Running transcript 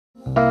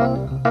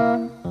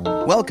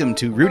Welcome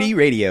to Rudy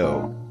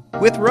Radio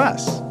with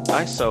Russ.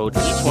 I sewed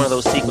each one of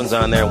those sequins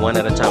on there one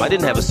at a time. I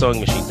didn't have a sewing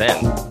machine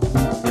then.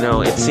 You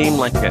know, it seemed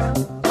like a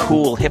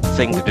cool, hip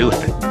thing to do,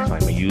 if I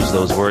may use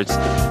those words.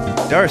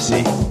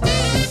 Darcy.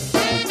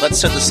 Let's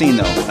set the scene,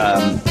 though.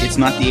 It's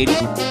not the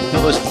 80s.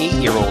 No, those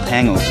 8-year-old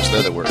hangovers,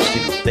 they're the worst.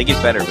 You know, they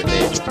get better with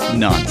age.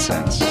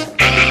 Nonsense.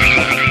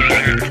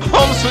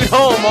 Home sweet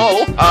home,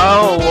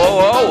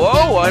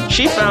 oh.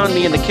 She found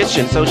me in the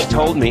kitchen, so she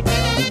told me,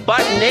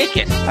 butt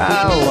naked.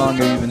 How long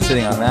have you been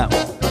sitting on that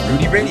one?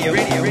 Rudy Radio.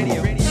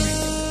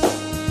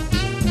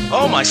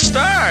 Oh, my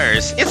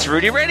stars! It's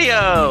Rudy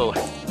Radio!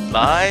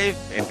 Live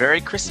and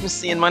very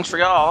Christmassy in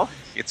Montreal,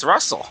 it's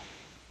Russell.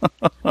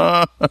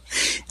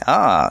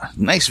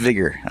 Nice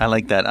vigor. I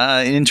like that.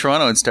 In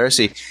Toronto, it's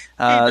Darcy.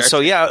 So,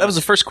 yeah, that was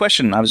the first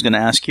question I was going to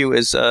ask you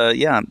is,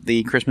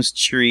 the Christmas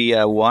tree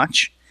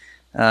watch.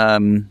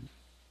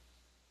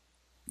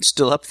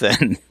 Still up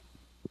then?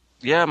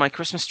 Yeah, my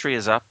Christmas tree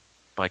is up.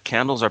 My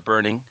candles are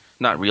burning.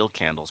 Not real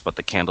candles, but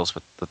the candles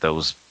with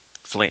those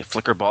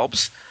flicker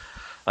bulbs.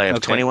 I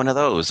have 21 of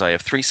those. I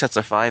have 3 sets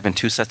of 5 and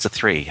 2 sets of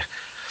 3.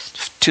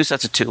 2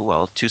 sets of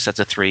 2, 2 sets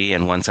of 3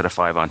 and 1 set of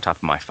 5 on top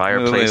of my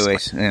fireplace.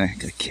 Wait. I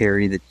gotta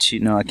carry the 2.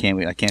 No, I can't.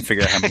 I can't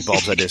figure out how many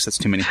bulbs that is. That's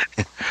too many.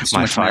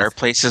 My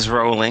fireplace is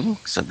rolling,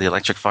 so the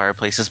electric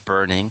fireplace is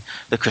burning.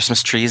 The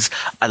Christmas trees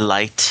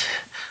alight.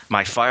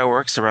 My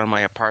fireworks around my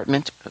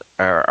apartment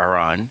are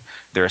on.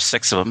 There are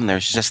 6 of them.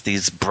 There's just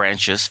these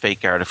branches,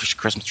 fake artificial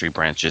Christmas tree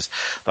branches,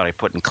 that I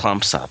put in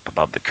clumps up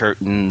above the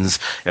curtains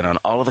and on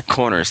all of the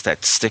corners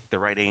that stick the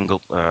right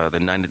angle,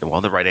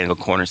 the right angle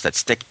corners that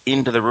stick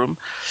into the room.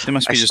 There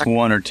must be just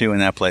 1 or 2 in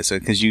that place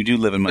because you do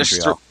live in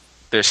Montreal.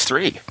 There's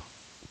 3.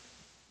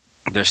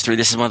 There's 3.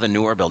 This is one of the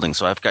newer buildings,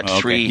 so I've got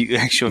 3 you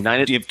have true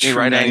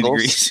right 90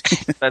 angles.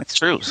 degrees. That's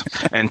true.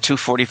 And 2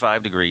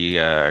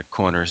 45-degree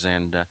corners.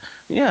 And,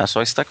 so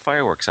I stuck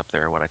fireworks up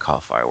there, what I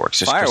call fireworks.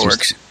 There's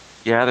Fireworks?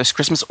 There's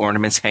Christmas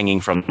ornaments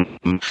hanging from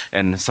them,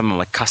 and some of them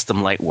like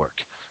custom light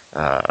work.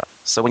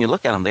 So when you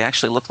look at them, they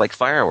actually look like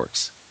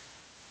fireworks.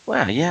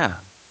 Well, yeah.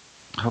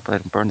 I hope I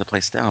didn't burn the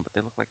place down, but they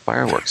look like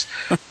fireworks.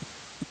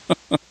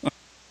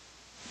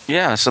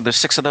 Yeah, so there's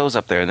 6 of those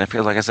up there, and it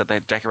feels like I said they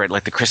decorate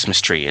like the Christmas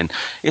tree, and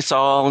it's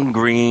all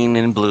green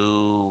and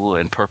blue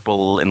and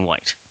purple and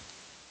white.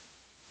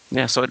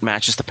 Yeah, so it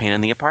matches the paint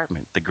in the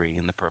apartment, the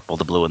green, the purple,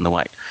 the blue, and the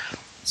white.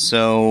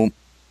 So,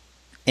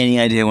 any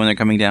idea when they're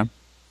coming down?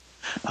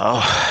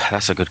 Oh,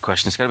 that's a good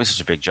question. It's got to be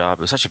such a big job.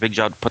 It was such a big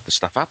job to put the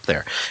stuff up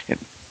there.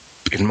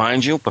 And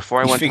mind you,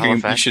 before I went to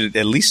Halifax... You should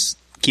at least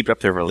keep it up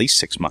there for at least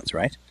 6 months,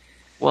 right?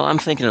 Well, I'm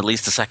thinking at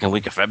least the second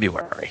week of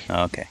February.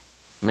 Okay.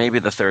 Maybe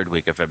the 3rd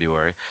week of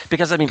February.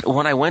 Because,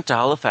 when I went to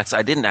Halifax,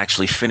 I didn't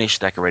actually finish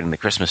decorating the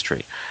Christmas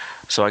tree.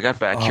 So I got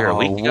back here a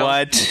week ago.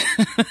 What?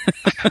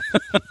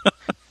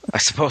 I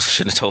suppose I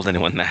shouldn't have told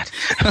anyone that.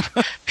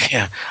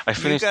 Yeah, I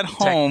finished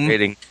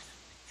decorating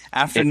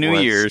after New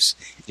Year's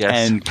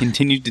and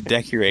continued to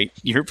decorate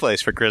your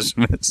place for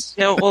Christmas.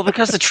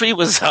 Because the tree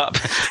was up.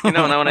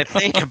 Now when I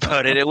think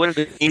about it, it would have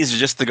been easier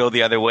just to go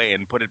the other way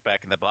and put it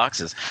back in the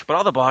boxes. But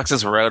all the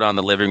boxes were out on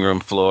the living room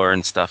floor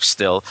and stuff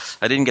still.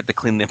 I didn't get to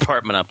clean the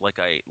apartment up like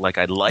I'd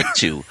like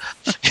to.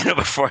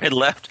 Before I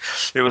left,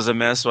 it was a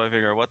mess, so I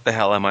figured, what the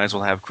hell, I might as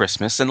well have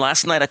Christmas. And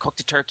last night I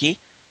cooked a turkey.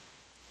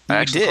 I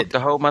actually cooked a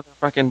whole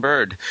motherfucking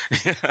bird.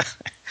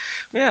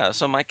 Yeah,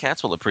 so my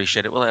cats will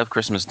appreciate it. We'll have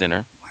Christmas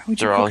dinner. Why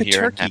would you cook a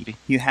turkey? Happy.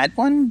 You had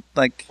one?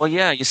 Well,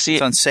 yeah, you see...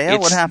 It's on sale?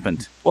 What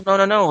happened?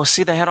 Well, no. Well,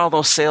 see, they had all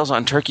those sales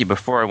on turkey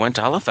before I went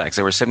to Halifax.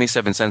 They were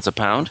 77 cents a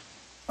pound.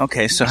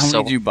 Okay, so how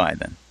many did you buy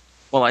then?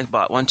 Well, I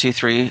bought 1, 2,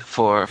 3,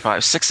 4,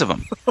 5, 6 of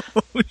them.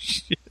 Oh,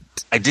 shit.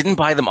 I didn't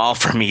buy them all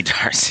for me,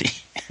 Darcy.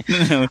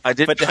 No. I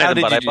didn't buy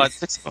them, but I bought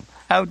 6 of them.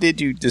 How did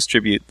you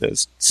distribute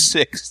those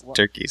 6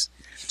 turkeys?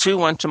 2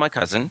 went to my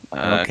cousin,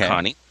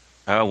 Connie.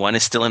 1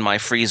 is still in my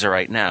freezer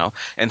right now.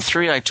 And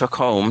 3 I took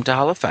home to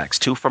Halifax.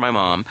 2 for my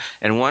mom,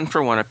 and 1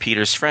 for one of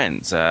Peter's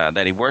friends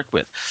that he worked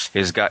with.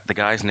 The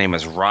guy's name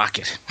is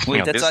Rocket.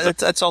 Wait,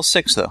 that's all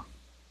 6, though?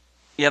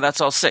 Yeah,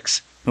 that's all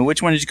 6. Well,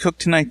 which one did you cook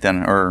tonight,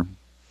 then?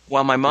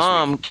 Well, my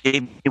mom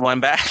gave me one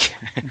back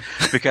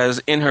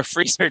because in her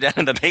freezer down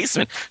in the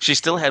basement, she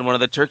still had one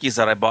of the turkeys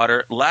that I bought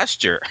her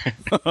last year.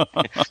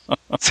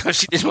 So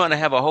she didn't want to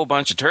have a whole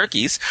bunch of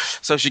turkeys,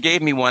 so she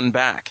gave me one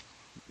back.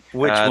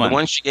 Which one? The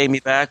one she gave me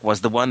back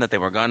was the one that they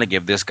were going to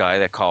give this guy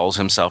that calls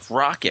himself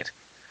Rocket.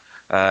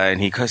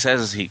 And he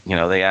says,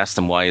 they asked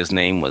him why his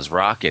name was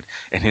Rocket.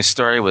 And his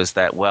story was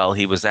that,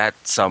 he was at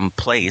some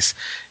place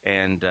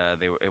and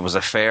it was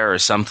a fair or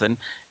something.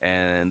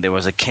 And there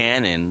was a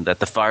cannon that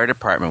the fire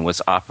department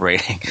was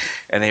operating.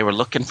 And they were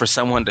looking for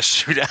someone to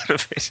shoot out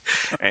of it.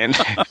 And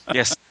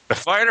yes, the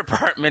fire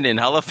department in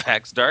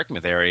Halifax,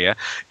 Dartmouth area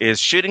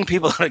is shooting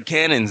people out of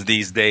cannons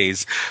these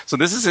days. So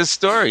this is his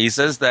story. He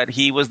says that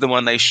he was the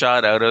one they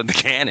shot out of the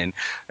cannon.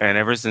 And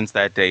ever since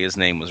that day, his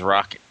name was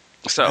Rocket.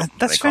 So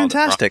that's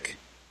fantastic.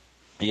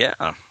 Yeah.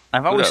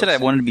 I've always said I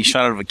wanted to be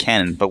shot out of a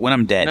cannon, but when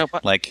I'm dead,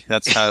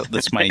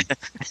 that's my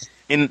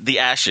in the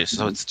ashes.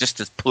 So it's just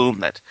this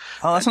plume that.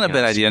 Oh, that's not a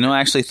bad idea. No, I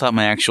actually thought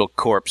my actual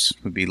corpse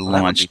would be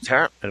launched.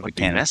 That would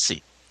be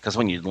messy. Because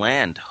when you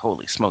land,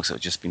 holy smokes, it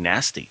would just be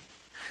nasty.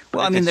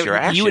 Well, I mean,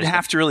 you would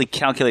have to really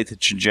calculate the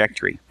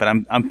trajectory. But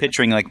I'm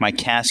picturing like my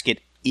casket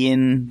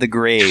in the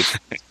grave,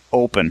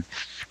 open,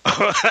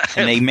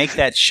 and they make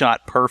that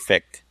shot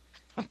perfect.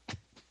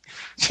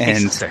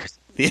 And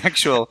the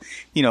actual,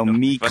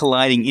 me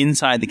colliding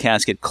inside the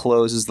casket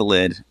closes the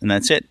lid, and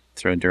that's it.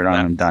 Throw dirt on,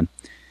 and I'm done.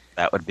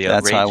 That would be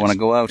outrageous. That's how I want to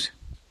go out.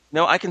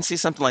 No, I can see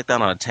something like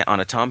that on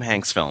a Tom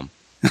Hanks film.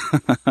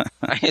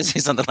 I can see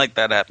something like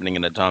that happening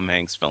in a Tom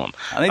Hanks film.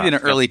 Maybe in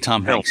an early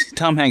Tom Hanks.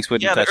 Tom Hanks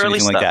wouldn't touch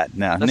anything like that.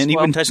 No, and then he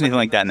wouldn't touch anything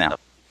like that now.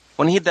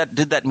 When he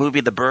did that movie,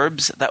 The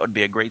Burbs, that would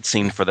be a great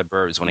scene for The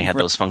Burbs when he had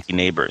those funky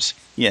neighbors.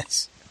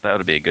 Yes. That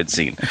would be a good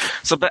scene.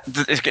 So,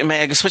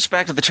 may I switch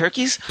back to the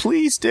turkeys?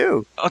 Please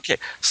do. Okay.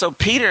 So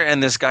Peter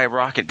and this guy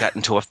Rocket got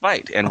into a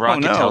fight, and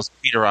Rocket tells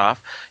Peter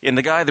off. And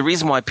the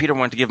reason why Peter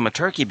wanted to give him a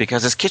turkey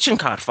because his kitchen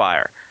caught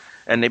fire,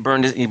 and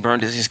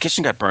his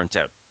kitchen got burnt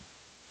out.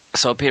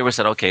 So Peter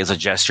said, okay, as a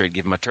gesture, he'd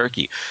give him a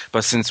turkey.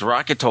 But since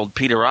Rocket told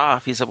Peter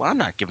off, he said, well, I'm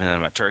not giving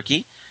him a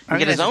turkey. He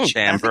get his own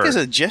damn bird. I think as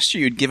a gesture,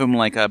 you'd give him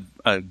like a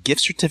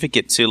gift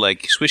certificate to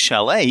like Swiss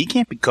Chalet. He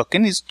can't be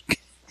cooking. It's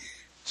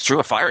true.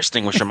 A fire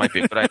extinguisher might be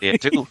a good idea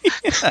too.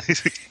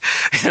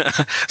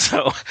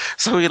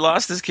 So he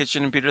lost his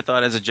kitchen, and Peter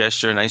thought, as a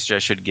gesture, a nice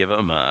gesture, to give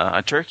him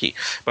a turkey.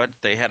 But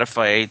they had a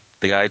fight.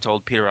 The guy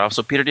told Peter off,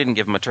 so Peter didn't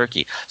give him a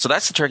turkey. So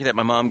that's the turkey that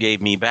my mom gave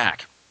me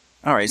back.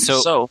 All right,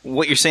 so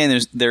what you're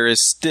saying there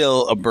is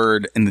still a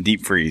bird in the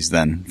deep freeze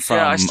then from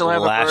I still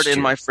have a bird year.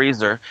 in my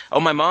freezer. Oh,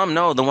 my mom,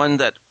 no, the one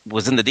that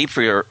was in the deep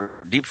freezer,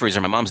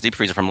 my mom's deep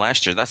freezer from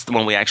last year, that's the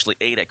one we actually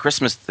ate at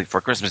Christmas for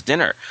Christmas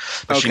dinner.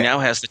 But she now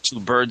has the 2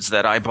 birds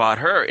that I bought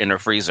her in her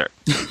freezer.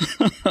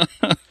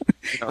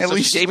 At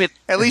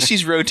least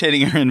she's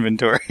rotating her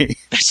inventory.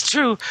 That's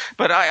true,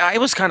 but I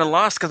was kind of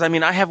lost because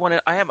I have one.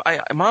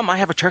 Mom, I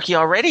have a turkey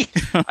already.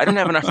 I don't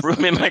have enough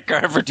room in my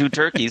car for 2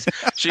 turkeys.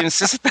 She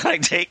insisted that I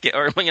take it,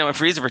 or my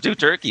freezer for 2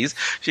 turkeys.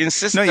 She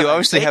insisted. No, you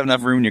obviously have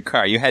enough room in your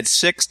car. You had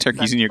 6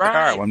 turkeys in your car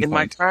at one point. In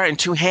my car, and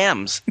 2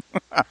 hams.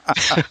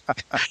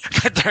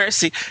 But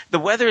Darcy, the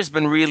weather has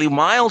been really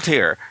mild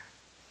here.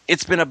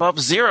 It's been above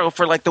zero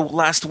for like the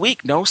last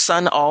week. No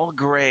sun, all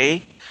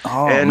gray.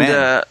 Oh,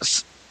 man.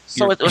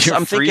 So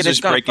I'm thinking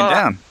it's breaking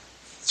down.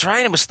 That's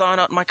right. It was thawing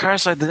out in my car,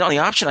 so the only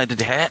option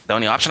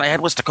I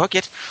had was to cook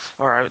it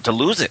or to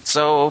lose it.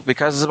 So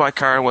because my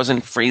car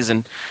wasn't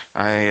freezing,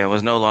 I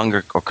was no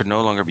longer or could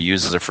no longer be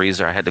used as a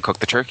freezer. I had to cook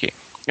the turkey,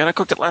 and I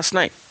cooked it last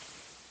night,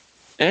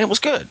 and it was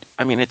good.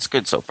 I mean, it's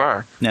good so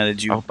far. Now,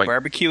 did you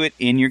barbecue it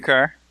in your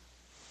car?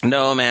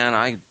 No, man.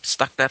 I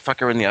stuck that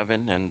fucker in the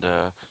oven and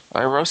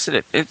I roasted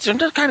it. It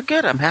turned out kind of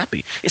good. I'm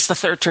happy. It's the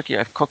 3rd turkey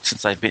I've cooked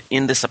since I've been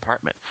in this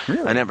apartment.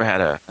 Really? I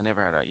never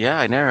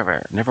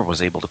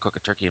was able to cook a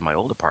turkey in my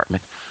old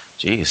apartment.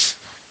 Jeez.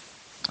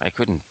 I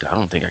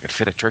don't think I could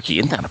fit a turkey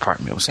in that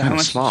apartment. It was kind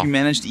of small. How much did you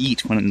manage to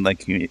eat when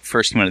you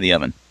first came out of the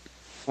oven?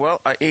 Well,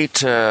 I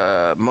ate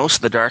most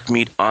of the dark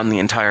meat on the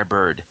entire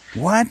bird.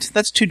 What?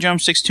 That's 2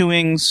 drumsticks, 2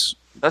 wings,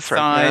 That's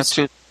thighs.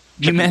 Right. Yeah,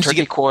 2 you managed to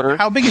get quarter.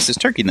 How big is this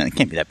turkey then? It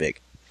can't be that big.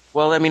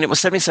 Well, I mean, it was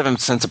 77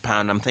 cents a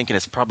pound. I'm thinking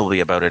it's probably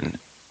about an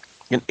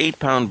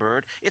 8-pound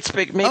bird. It's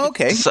big. Maybe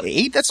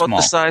 8? That's about small.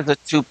 The size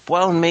of 2.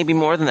 Well, maybe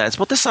more than that. It's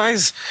about the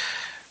size.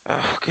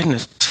 Oh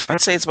goodness!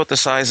 I'd say it's about the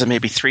size of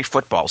maybe 3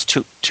 footballs,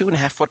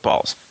 2.5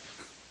 footballs.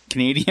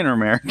 Canadian or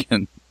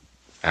American?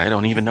 I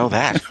don't even know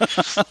that.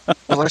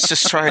 Well, let's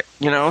just try it.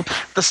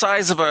 The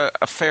size of a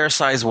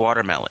fair-sized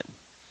watermelon.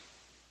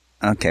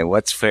 Okay,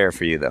 what's fair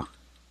for you though?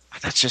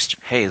 That's just.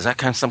 Hey, is that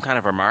some kind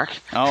of remark?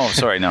 Oh,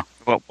 sorry, no.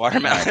 Well,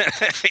 watermelon.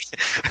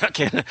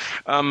 Okay.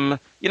 I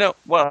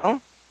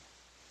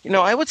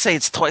would say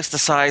it's twice the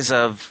size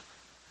of.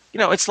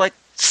 It's like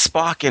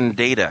Spock and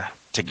Data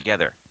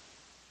together.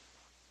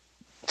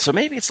 So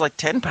maybe it's like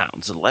 10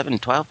 pounds, 11,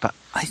 12 pounds.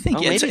 I think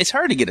it's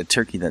hard to get a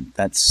turkey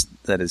that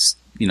is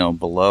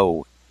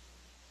below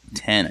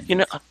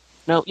 10.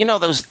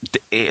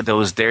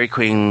 Those Dairy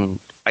Queen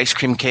ice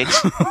cream cakes.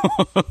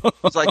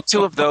 It's like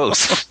 2 of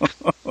those.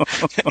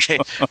 Okay,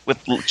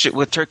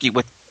 with turkey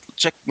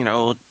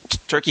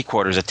turkey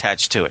quarters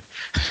attached to it.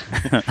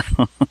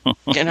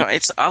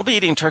 I'll be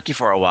eating turkey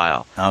for a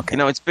while. Okay.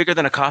 It's bigger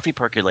than a coffee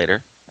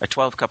percolator, a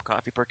 12-cup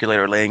coffee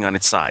percolator laying on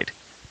its side.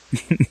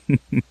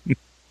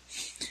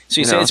 So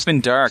you say it's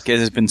been dark.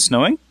 Has it been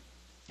snowing?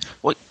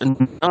 Well,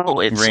 no,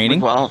 it's raining.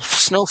 Well,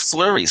 snow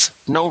flurries,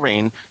 no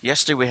rain.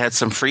 Yesterday we had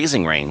some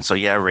freezing rain, so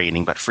yeah,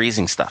 raining, but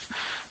freezing stuff.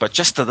 But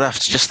just enough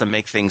just to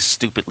make things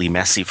stupidly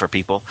messy for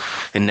people.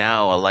 And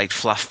now a light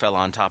fluff fell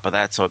on top of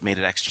that, so it made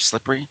it extra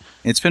slippery.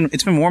 It's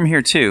been warm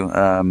here too,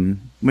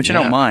 which I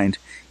don't mind.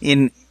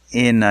 In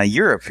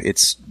Europe,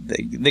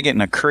 they're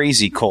getting a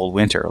crazy cold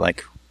winter,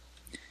 like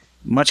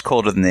much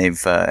colder than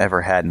they've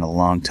ever had in a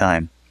long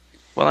time.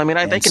 Well, I mean,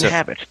 they can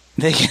have it.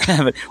 They can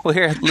have it. Well,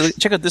 here,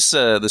 check out this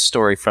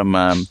story from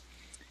the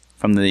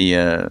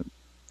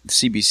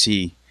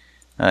CBC.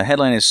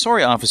 Headline is: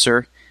 Sorry,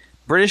 officer.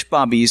 British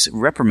bobbies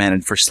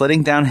reprimanded for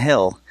sledding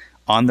downhill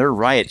on their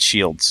riot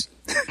shields.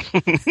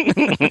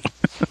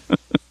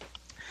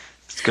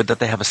 It's good that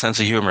they have a sense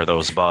of humor,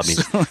 those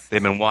Bobbies.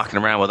 They've been walking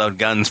around without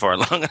guns for a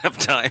long enough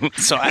time.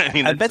 So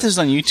I bet this is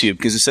on YouTube,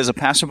 because it says a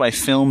passerby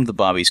filmed the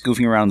Bobbies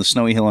goofing around the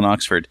snowy hill in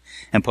Oxford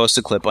and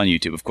posted a clip on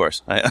YouTube, of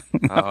course. I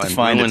have to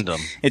find it.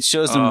 It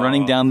shows them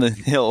running down the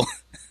hill.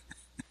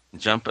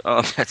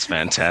 That's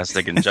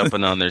fantastic. And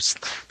jumping on their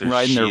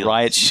riding shield. Their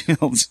riot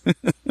shields.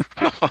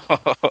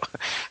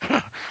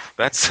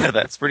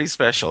 That's pretty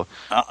special.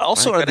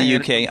 Also out of the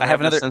UK, I have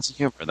another sense of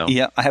humor, though.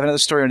 Yeah, I have another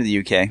story out of the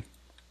UK.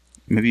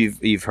 Maybe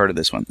you've heard of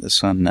this one.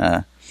 This one,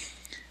 a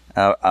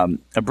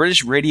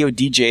British radio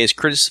DJ is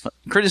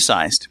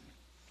criticized,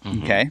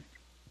 okay,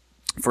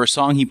 for a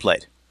song he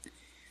played.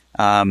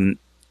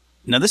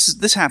 Now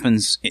this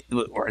happens,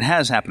 or it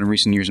has happened in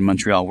recent years in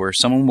Montreal, where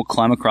someone will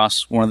climb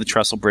across one of the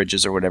trestle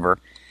bridges or whatever,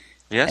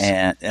 yes,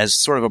 and, as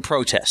sort of a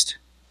protest.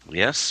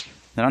 Yes,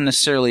 they're not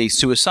necessarily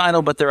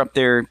suicidal, but they're up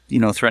there,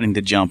 threatening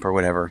to jump or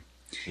whatever.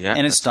 Yeah,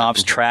 and it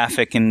stops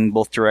traffic in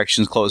both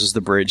directions, closes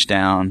the bridge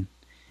down.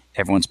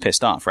 Everyone's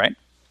pissed off, right?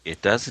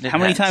 It does. How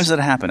many times did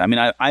that happen? I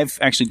mean, I've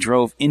actually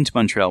drove into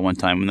Montreal one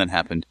time when that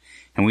happened,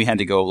 and we had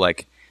to go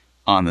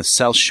on the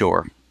South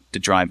Shore to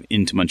drive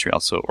into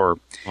Montreal.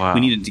 We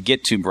needed to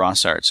get to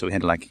Brossard, so we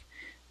had to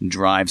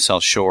drive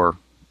South Shore,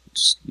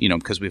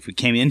 because if we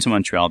came into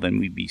Montreal, then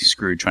we'd be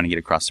screwed trying to get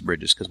across the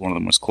bridges because one of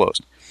them was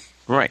closed.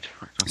 Right.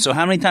 So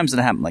how many times did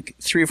it happen?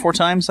 3 or 4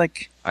 times?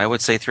 I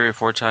would say 3 or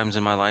 4 times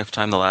in my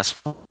lifetime. The last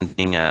one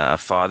being a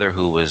father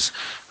who was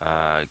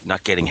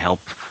not getting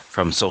help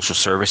from social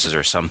services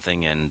or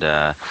something, and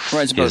right,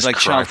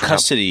 it's child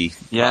custody.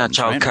 Yeah,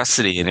 child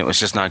custody, and it was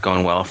just not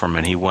going well for him.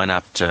 And he went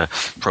up to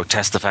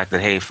protest the fact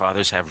that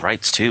fathers have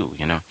rights too.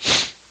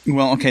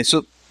 Well, okay,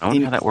 so I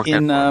wonder how that worked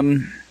out.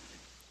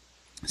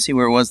 Let's see,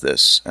 where was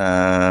this?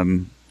 I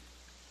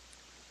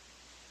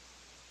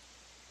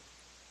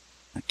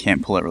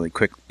can't pull it really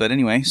quick, but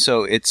anyway,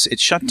 so it's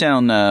shut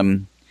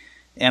down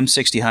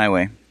M60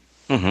 highway.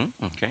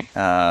 Mm-hmm. Okay.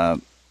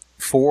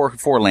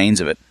 4 lanes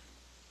of it.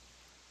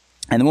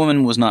 And the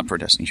woman was not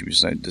protesting. She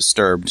was a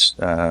disturbed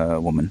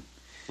woman.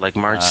 Like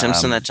Marge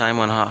Simpson that time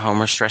when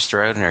Homer stressed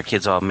her out and her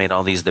kids all made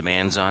all these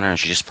demands on her and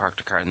she just parked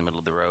her car in the middle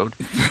of the road.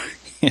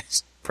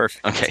 Yes,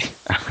 perfect.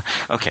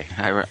 Okay.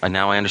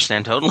 Now I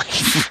understand totally.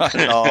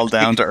 All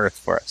down to earth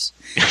for us.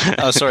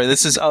 Oh, sorry.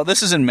 This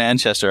is in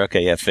Manchester.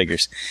 Okay, yeah,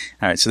 figures.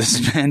 All right, so this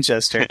is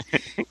Manchester.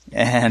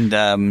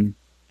 And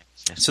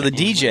so the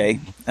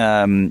DJ,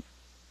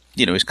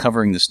 is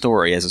covering the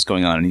story as it's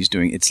going on, and it's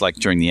during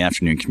the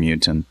afternoon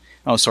commute, and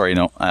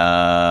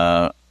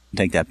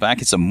take that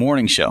back. It's a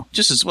morning show.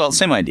 Just as well,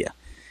 same idea.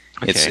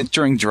 Okay. It's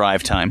during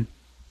drive time.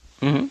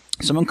 Mm-hmm.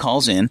 Someone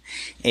calls in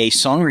a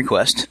song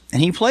request,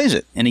 and he plays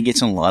it, and he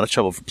gets in a lot of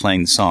trouble for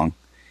playing the song.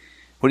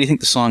 What do you think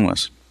the song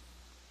was?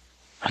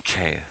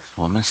 Okay,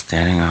 woman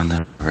standing on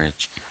the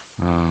bridge.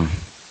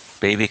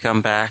 Baby,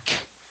 come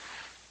back.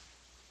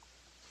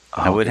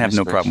 I would have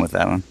no problem with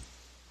that one.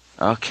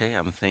 Okay,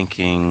 I'm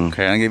thinking.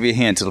 Okay, I'll give you a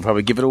hint. It'll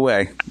probably give it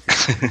away.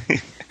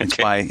 It's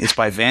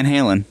by Van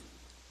Halen.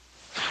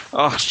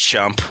 Oh,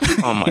 jump.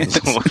 Oh,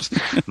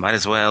 might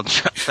as well.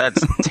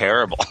 That's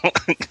terrible.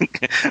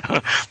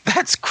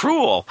 That's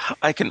cruel.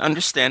 I can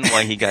understand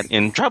why he got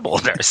in trouble,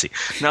 Darcy.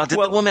 Now, did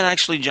the woman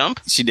actually jump?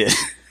 She did.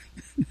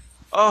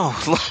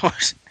 Oh,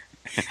 Lord.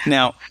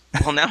 Now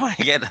I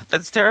get it.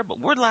 That's terrible.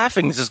 We're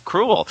laughing. This is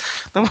cruel.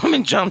 The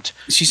woman jumped.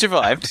 She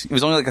survived. It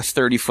was only a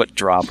 30-foot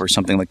drop or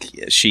something.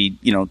 She,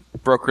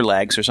 broke her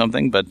legs or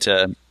something, but...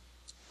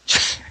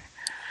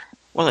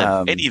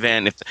 Well,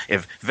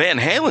 if Van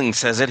Halen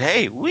says it,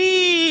 hey,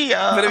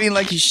 But I mean,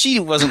 she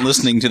wasn't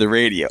listening to the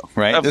radio,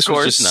 right? Of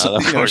course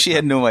not. She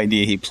had no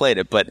idea he played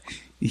it, but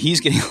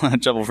he's getting a lot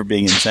of trouble for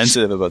being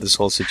insensitive about this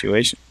whole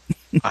situation.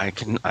 I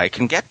can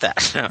get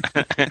that.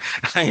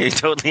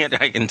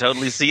 I can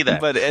totally see that.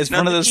 But as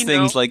one of those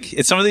things,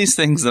 it's some of these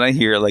things that I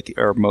hear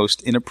are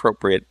most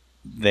inappropriate.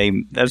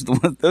 Those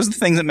are the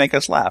things that make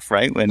us laugh,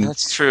 right?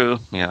 That's true.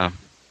 Yeah.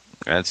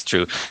 That's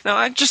true.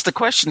 Now, just a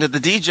question: did the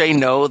DJ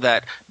know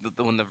that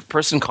when the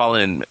person called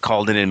in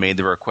and made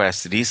the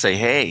request, did he say,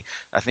 "Hey,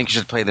 I think you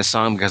should play this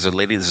song because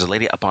there's a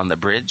lady up on the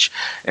bridge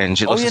and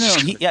she looks."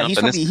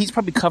 He's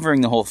probably covering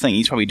the whole thing.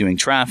 He's probably doing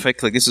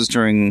traffic. This is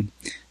during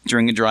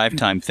a drive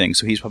time thing,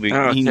 so he's probably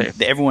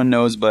everyone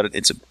knows about it.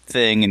 It's a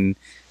thing, and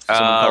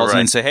someone calls in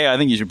and say, "Hey, I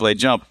think you should play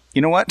Jump."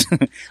 You know what?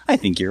 I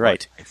think you're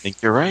right.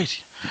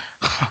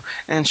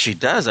 And she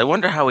does. I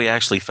wonder how he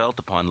actually felt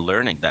upon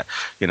learning that,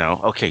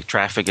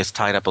 traffic is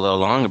tied up a little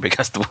longer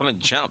because the woman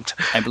jumped.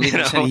 I believe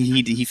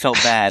he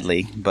felt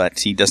badly,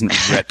 but he doesn't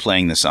regret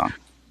playing the song.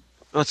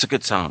 Well, it's a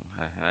good song.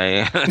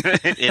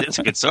 It is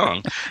a good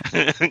song.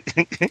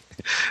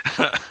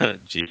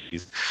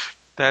 Jeez.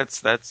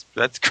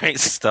 That's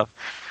crazy stuff.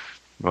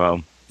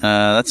 Well,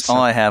 that's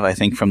all I have, I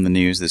think, from the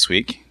news this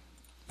week.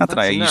 Not that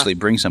I usually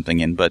bring something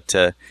in, but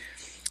the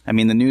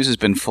news has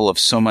been full of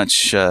so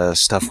much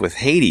stuff with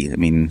Haiti.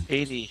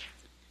 Haiti.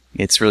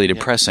 It's really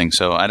depressing,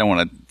 so I don't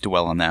want to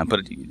dwell on that.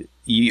 But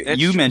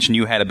you mentioned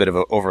you had a bit of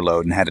an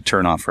overload and had to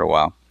turn off for a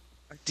while.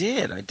 I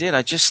did.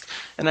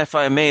 And if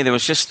I may, there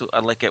was just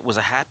like it was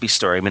a happy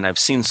story. I mean, I've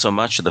seen so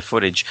much of the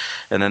footage,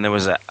 and then there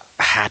was a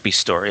happy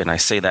story, and I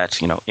say that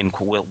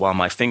while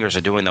my fingers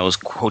are doing those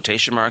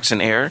quotation marks in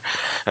the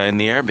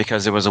air,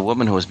 because there was a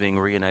woman who was being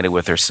reunited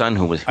with her son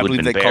who had been buried. I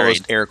believe they call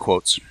those air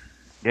quotes.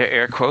 Yeah,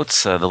 air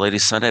quotes. The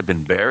lady's son had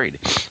been buried,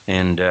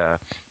 and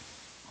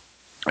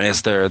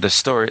as the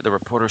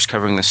reporter's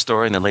covering the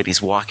story, and the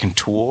lady's walking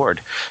toward,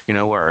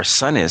 where her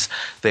son is,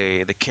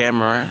 the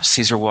camera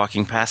sees her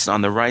walking past.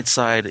 On the right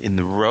side in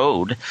the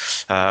road,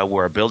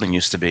 where a building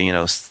used to be,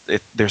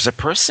 there's a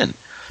person.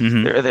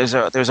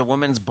 Mm-hmm. There's a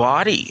woman's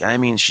body. I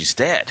mean, she's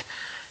dead,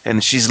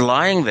 and she's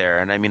lying there.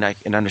 And I mean, I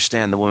can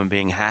understand the woman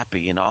being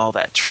happy and all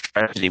that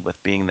tragedy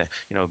with being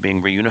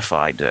being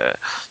reunified,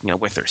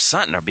 with her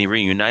son, or being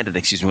reunited,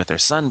 with her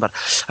son. But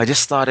I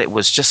just thought it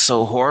was just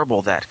so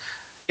horrible that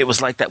it was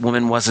like that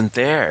woman wasn't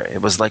there.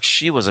 It was like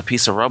she was a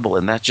piece of rubble,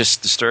 and that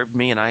just disturbed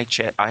me. And I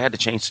had to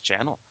change the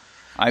channel.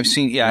 I've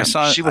seen. Yeah, I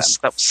saw. She was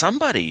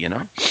somebody.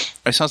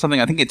 I saw something.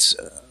 I think it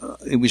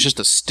was just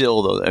a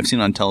still though. I've seen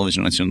it on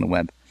television. I've seen it on the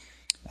web.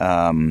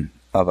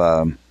 Of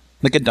a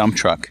dump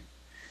truck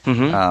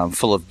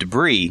full of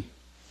debris,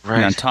 right.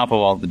 And on top of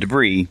all the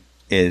debris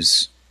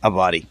is a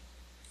body.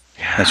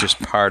 Yeah. That's just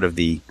part of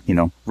the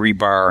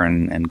rebar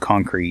and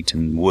concrete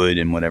and wood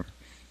and whatever.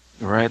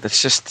 Right,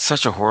 that's just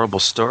such a horrible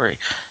story.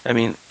 I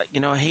mean,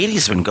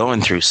 Haiti's been going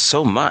through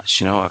so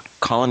much. A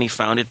colony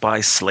founded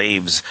by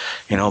slaves,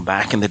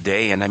 back in the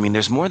day, and I mean,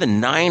 there's more than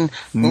 9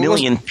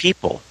 million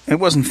people. It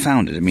wasn't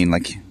founded. I mean,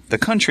 like the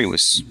country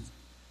was.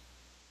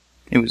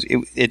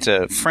 It's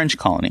a French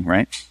colony,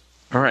 right?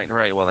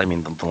 Right. Well, I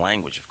mean, the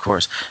language, of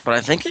course, but I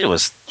think it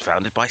was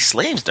founded by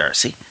slaves,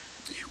 Darcy.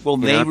 Well,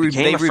 they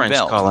rebelled. French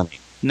colony.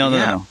 No.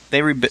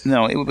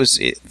 No, it was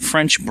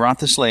French brought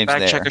the slaves there.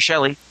 Fact checker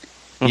Shelley.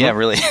 Mm-hmm. Yeah,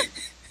 really.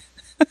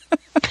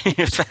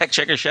 Fact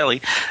checker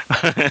Shelley.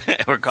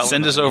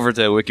 Send us over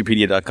to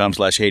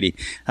wikipedia.com/Haiti.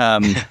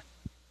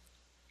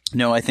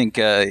 No, I think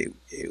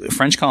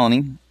French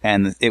colony,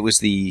 and it was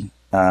the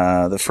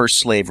first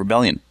slave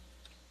rebellion.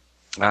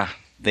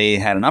 They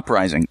had an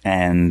uprising,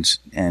 and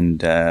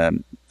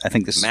I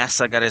think this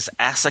Massa got his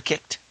ass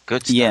kicked.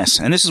 Good stuff. Yes,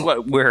 and this is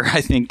where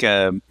I think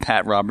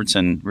Pat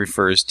Robertson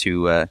refers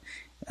to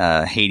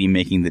Haiti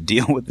making the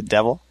deal with the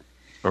devil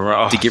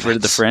to get rid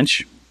of the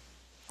French.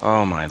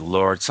 Oh my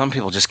Lord! Some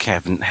people just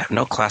have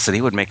no class that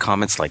he would make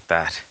comments like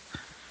that.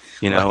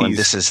 And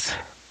this is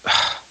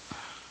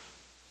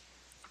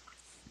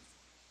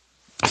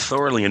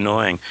thoroughly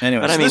annoying.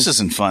 Anyway, this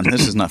isn't fun.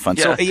 This is not fun.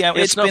 Yeah, so, yeah,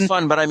 it's no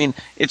fun, but I mean,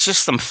 it's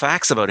just some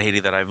facts about Haiti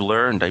that I've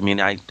learned. I mean,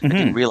 I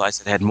didn't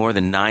realize it had more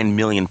than 9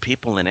 million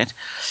people in it.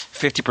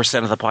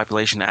 50% of the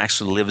population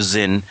actually lives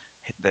in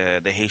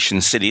the Haitian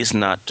cities,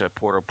 not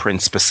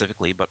Port-au-Prince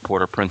specifically, but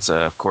Port-au-Prince,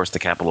 of course, the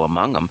capital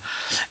among them.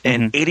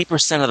 And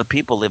 80% of the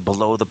people live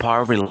below the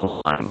poverty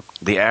line.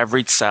 The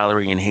average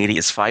salary in Haiti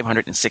is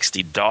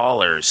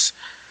 $560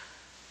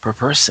 per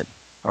person.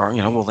 Or,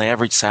 the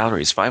average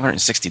salary is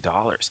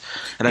 $560.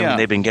 And I mean,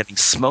 they've been getting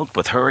smoked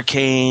with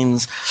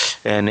hurricanes.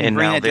 And bring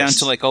now that down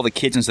to like all the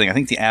kids and stuff. I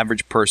think the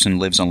average person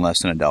lives on less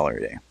than $1 a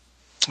day.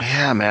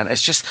 Yeah, man.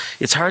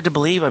 It's hard to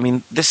believe. I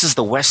mean, this is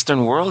the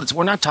Western world.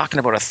 We're not talking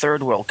about a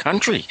third world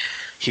country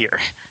here.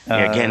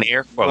 Again,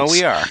 air quotes. Well,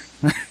 we are.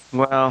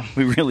 Well,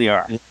 we really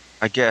are.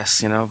 I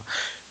guess,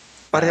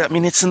 But, I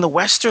mean, it's in the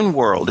Western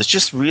world. It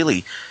just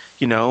really,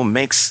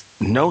 makes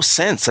no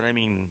sense. And I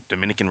mean,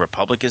 Dominican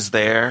Republic is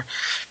there.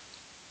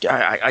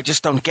 I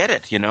just don't get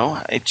it,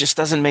 It just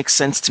doesn't make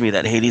sense to me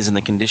that Haiti's in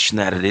the condition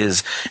that it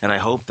is. And I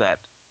hope that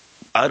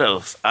out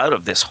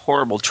of this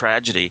horrible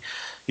tragedy,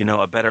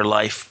 a better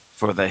life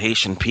for the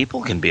Haitian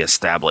people can be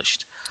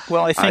established.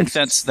 Well, I think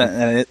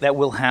that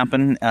will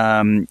happen,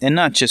 and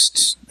not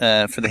just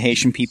for the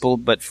Haitian people,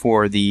 but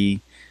for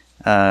the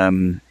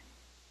foreign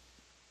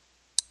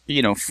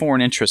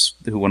interests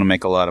who want to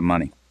make a lot of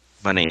money.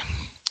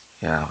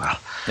 Yeah, well,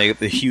 they get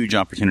the huge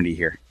opportunity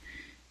here.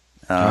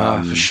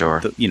 For sure.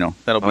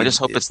 That'll be. I just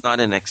hope it's not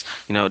it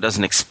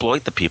doesn't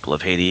exploit the people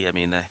of Haiti. I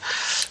mean, I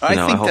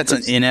think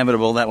that's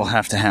inevitable. That will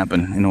have to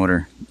happen in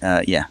order.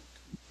 Yeah.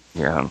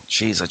 Yeah.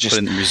 Jeez, put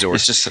in the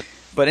resorts. It's just.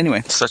 But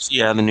anyway,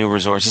 the new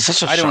resorts. It's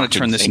such a. I don't want to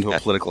turn this into a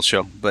political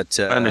show, but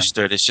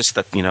understood. It's just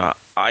that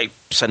I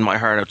send my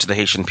heart out to the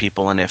Haitian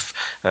people, and if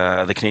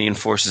the Canadian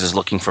Forces is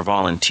looking for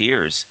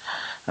volunteers,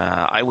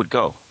 I would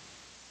go.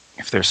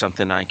 If there's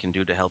something I can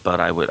do to help out,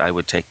 I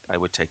would take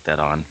that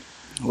on.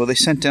 Well, they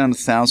sent down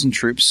 1,000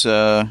 troops,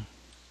 or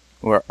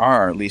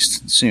are at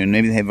least soon.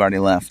 Maybe they've already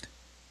left.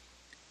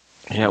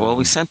 Yeah, well,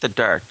 we sent the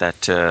DART,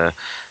 that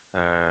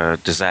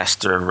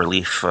disaster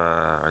relief,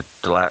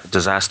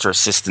 disaster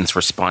assistance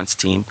response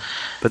team.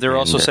 But they're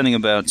also sending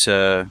about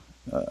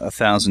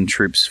 1,000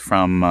 troops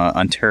from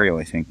Ontario,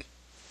 I think.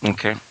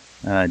 Okay.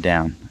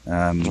 Down.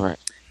 Right.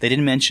 They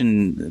didn't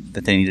mention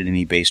that they needed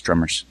any bass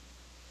drummers.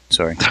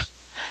 Sorry.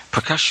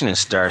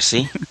 Percussionist,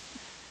 Darcy.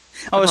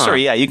 Oh,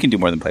 sorry. Yeah, you can do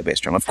more than play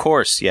bass drum. Of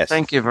course, yes.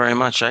 Thank you very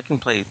much. I can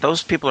play.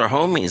 Those people are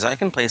homies. I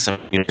can play some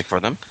music for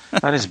them.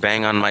 I just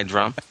bang on my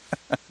drum.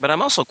 But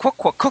I'm also cook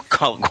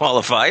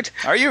qualified.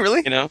 Are you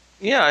really?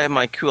 Yeah, I have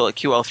my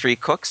QL3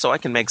 cook, so I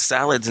can make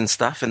salads and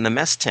stuff in the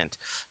mess tent,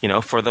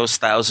 for those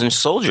 1,000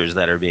 soldiers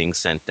that are being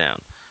sent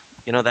down.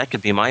 That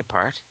could be my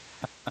part.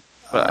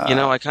 But,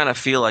 I kind of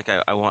feel like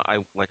I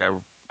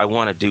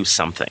want to do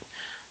something.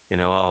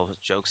 All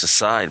jokes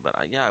aside, but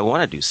I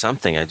want to do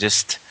something.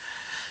 It's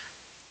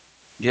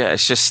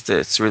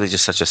really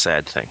just such a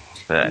sad thing.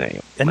 But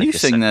anyway, a new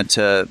thing that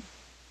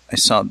I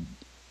saw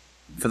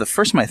for the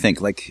first time, I think,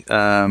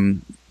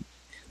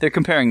 they're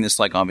comparing this,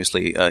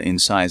 obviously in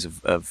size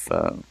of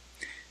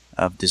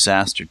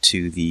disaster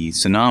to the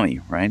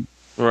tsunami, right?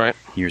 Right.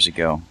 Years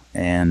ago,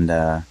 and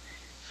I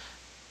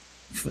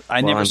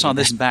never saw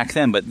this back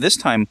then, but this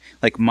time,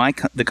 the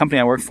company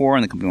I work for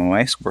and the company my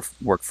wife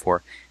work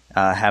for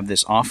have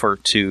this offer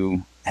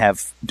to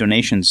have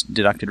donations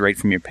deducted right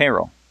from your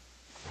payroll.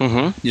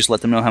 Mm-hmm. You just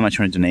let them know how much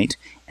you want to donate,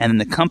 and then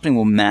the company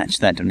will match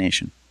that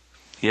donation.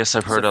 Yes,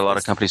 I've heard a lot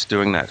of companies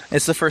doing that.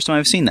 It's the first time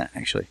I've seen that,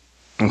 actually.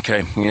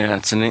 Okay, yeah,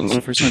 it's an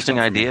interesting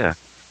idea.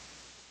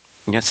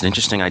 Yeah, it's an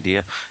interesting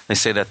idea. They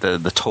say that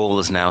the toll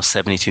is now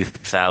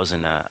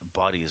 72,000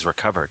 bodies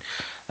recovered.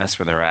 That's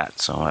where they're at.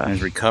 So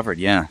it's recovered,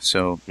 yeah.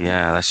 So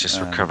yeah, that's just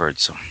recovered.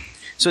 So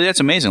that's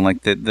amazing.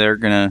 That they're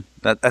gonna.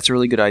 That's a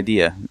really good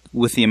idea.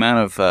 With the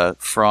amount of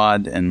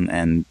fraud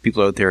and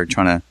people out there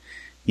trying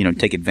to,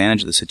 take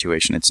advantage of the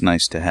situation, it's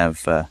nice to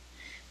have,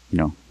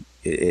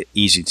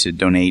 easy to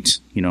donate.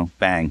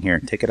 Bang, here,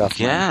 take it off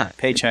my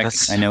paycheck.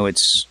 I know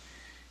it's,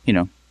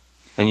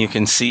 And you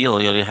can see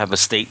you'll have a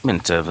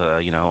statement of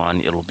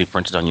it'll be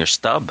printed on your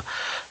stub.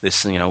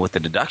 This with the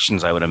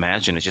deductions, I would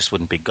imagine it just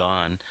wouldn't be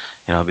gone.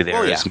 It'll be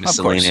there as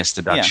miscellaneous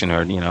deduction,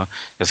 or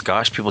because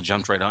gosh, people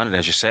jumped right on it,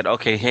 as you said.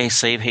 Okay, hey,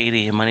 save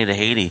Haiti, money to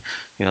Haiti.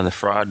 The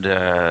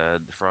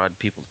fraud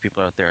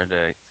people out there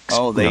to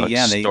extort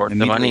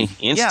the money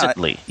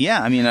instantly.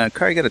 Yeah, I mean,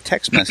 Kari got a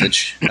text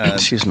message.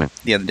 Excuse me.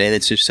 The other day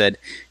that just said,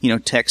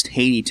 text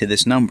Haiti to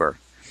this number,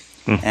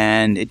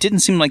 and it didn't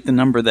seem like the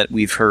number that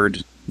we've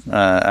heard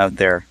out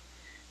there,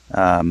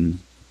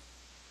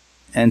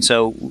 and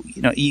so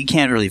you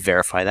can't really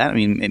verify that. I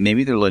mean,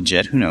 maybe they're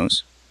legit. Who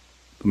knows?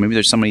 But maybe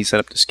there's somebody set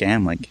up to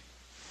scam.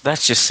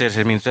 That's just it.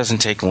 I mean, it doesn't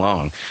take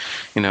long.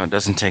 It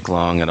doesn't take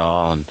long at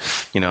all. And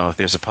if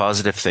there's a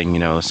positive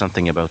thing,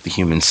 something about the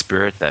human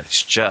spirit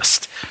that's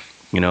just,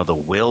 the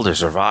will to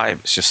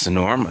survive. It's just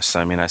enormous.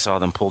 I mean, I saw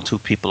them pull 2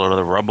 people out of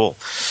the rubble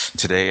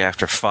today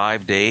after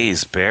 5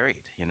 days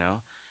buried.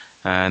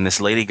 And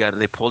this lady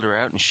they pulled her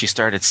out, and she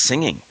started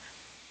singing.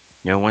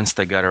 Once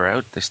they got her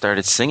out, they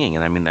started singing.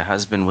 And I mean, the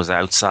husband was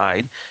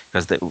outside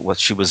because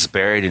she was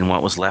buried in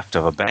what was left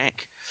of a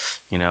bank,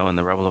 in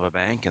the rubble of a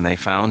bank. And they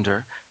found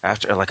her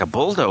after, like a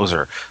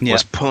bulldozer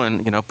was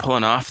pulling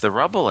off the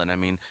rubble. And I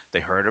mean,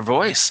 they heard her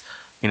voice.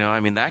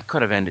 I mean, that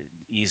could have ended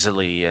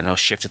easily,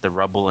 shifted the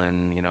rubble,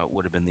 and, it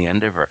would have been the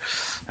end of her.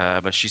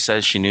 But she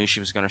says she knew she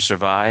was going to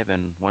survive.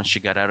 And once she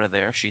got out of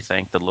there, she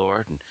thanked the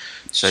Lord and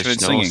said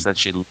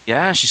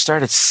she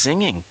started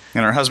singing.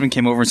 And her husband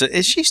came over and said,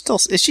 is she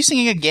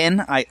singing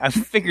again? I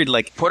figured,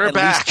 put her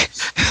back.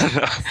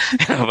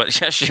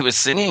 But yeah, she was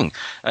singing.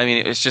 I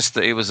mean,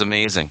 it was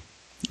amazing.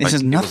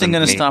 There's nothing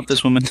going to stop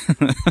this woman.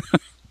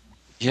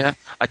 Yeah.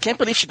 I can't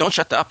believe she don't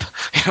shut up.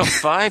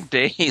 5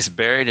 days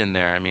buried in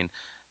there. I mean,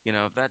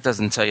 if that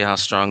doesn't tell you how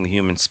strong the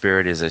human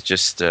spirit is, it's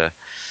just, and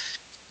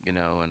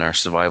our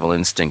survival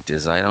instinct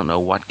is, I don't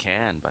know what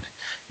can, but,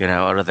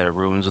 out of the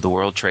ruins of the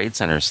World Trade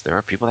Centers, there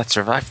are people that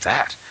survived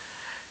that.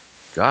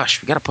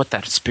 Gosh, we got to put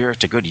that spirit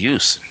to good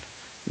use,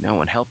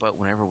 and help out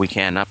whenever we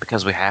can, not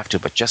because we have to,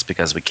 but just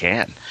because we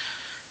can.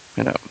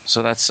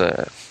 So that's,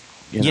 yes,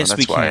 that's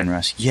we can,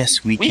 Russ.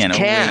 Yes, we can.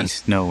 can.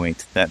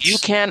 Wait. That's... You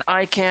can,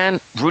 I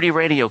can, Rudy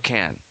Radio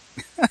can.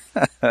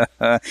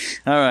 All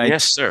right.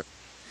 Yes, sir.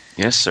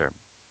 Yes, sir.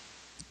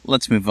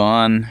 Let's move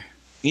on.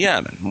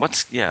 Yeah,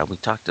 we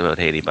talked about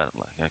Haiti, but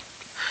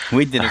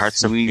we did. The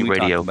Hearts of Rudy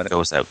Radio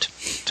goes out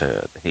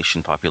to the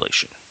Haitian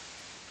population.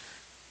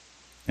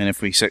 And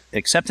if we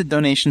accepted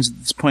donations at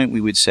this point, we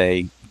would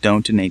say,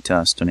 don't donate to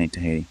us, donate to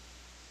Haiti.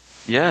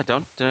 Yeah,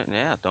 don't. I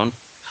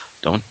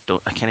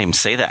can't even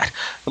say that.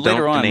 But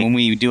later on, when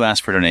we do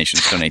ask for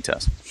donations, donate to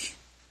us.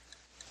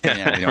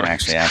 Yeah, we don't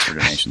actually ask for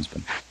donations,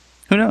 but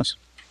who knows?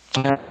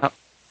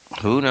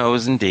 Who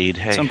knows, indeed.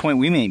 Hey. At some point,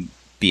 we may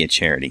be a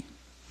charity.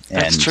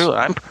 That's true.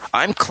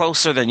 I'm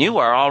closer than you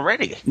are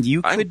already.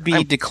 You could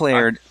be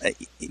declared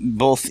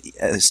both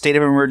a state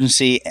of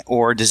emergency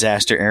or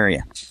disaster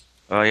area.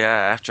 Oh,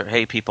 yeah.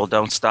 Hey, people,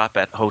 don't stop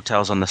at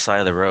hotels on the side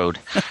of the road.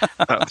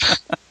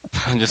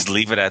 Just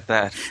leave it at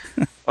that.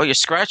 Oh, you're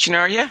scratching,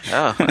 are you?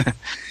 Oh.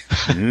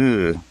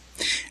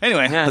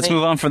 Anyway, let's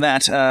move on from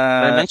that.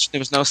 I mentioned there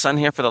was no sun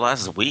here for the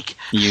last week.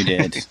 You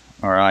did.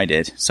 Or I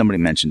did. Somebody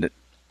mentioned it.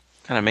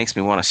 Kind of makes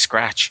me want to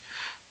scratch,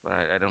 but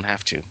I don't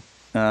have to.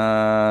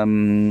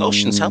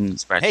 Lotions help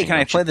scratching. Hey, can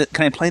I play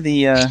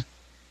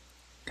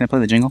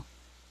the jingle?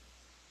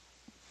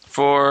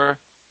 For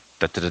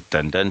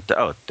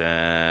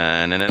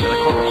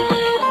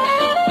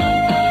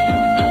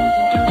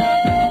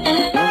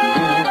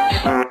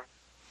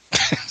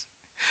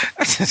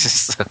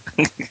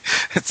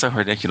It's so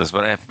ridiculous,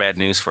 but I have bad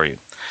news for you.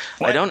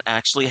 What? I don't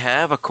actually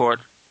have a court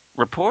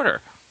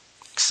reporter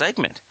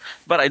segment,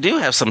 but I do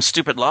have some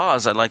stupid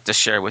laws I'd like to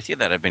share with you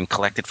that have been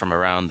collected from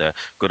around the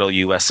good old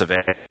U.S. of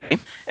A.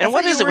 And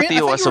what is it with the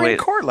U.S. of A? You were in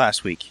court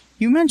last week.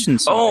 You mentioned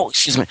something. Oh,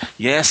 excuse me.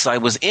 Yes, I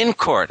was in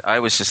court. I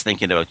was just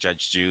thinking about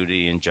Judge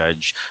Judy and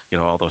Judge,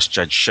 all those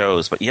judge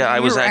shows. But yeah,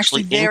 I was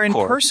actually there in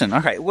court. person.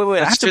 Okay,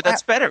 wait.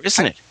 That's better,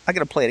 isn't it? I got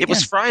to play it again. It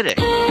was Friday.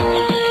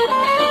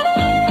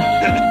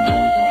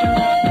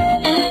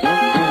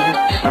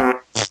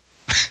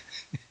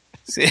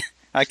 See,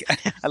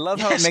 I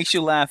love how it makes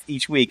you laugh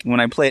each week. When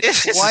I play it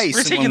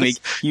twice in 1 week,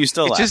 you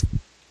still laugh.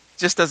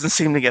 Just doesn't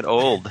seem to get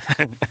old.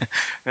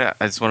 Yeah,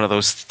 it's one of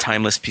those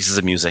timeless pieces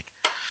of music.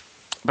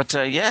 But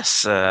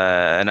yes,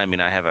 and I mean,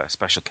 I have a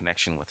special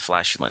connection with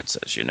flatulence,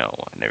 as you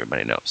know, and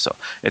everybody knows. So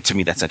to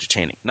me, that's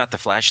entertaining. Not the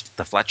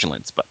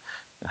flatulence, but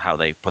how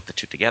they put the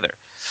two together.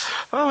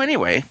 Oh,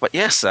 anyway, but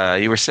yes,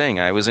 you were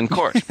saying I was in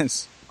court.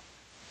 Yes.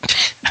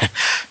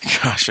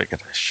 Gosh, I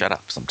gotta shut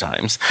up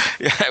sometimes.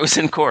 Yeah, I was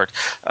in court.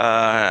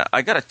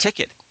 I got a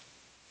ticket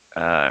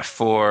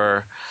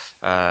for.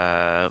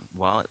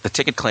 The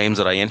ticket claims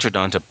that I entered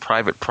onto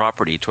private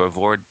property to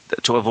avoid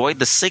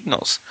the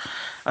signals.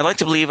 I'd like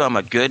to believe I'm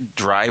a good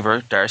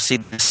driver, Darcy.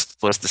 This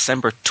was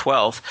December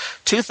 12th,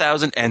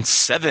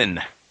 2007.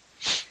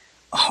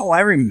 Oh, I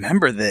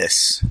remember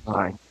this. Oh,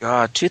 my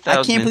God, 2007.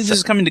 I can't believe this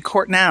is coming to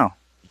court now.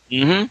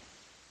 Mm-hmm.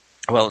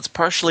 Well, it's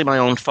partially my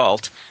own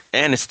fault,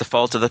 and it's the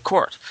fault of the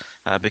court,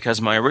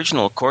 because my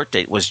original court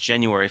date was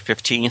January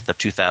 15th of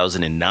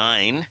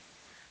 2009.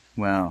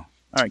 Wow. All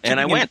right.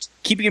 And I went.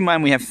 Keeping in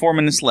mind we have 4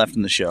 minutes left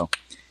in the show.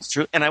 It's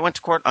true. And I went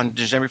to court on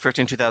December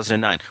 15,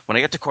 2009. When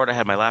I got to court, I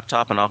had my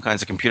laptop and all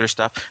kinds of computer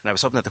stuff, and I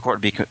was hoping that the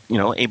court would be,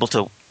 able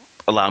to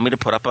allow me to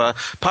put up a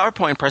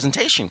PowerPoint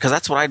presentation, because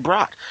that's what I'd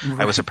brought.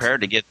 Right. I was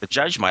prepared to give the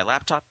judge my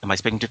laptop. Am I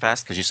speaking too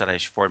fast? Because you said I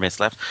had 4 minutes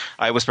left.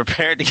 I was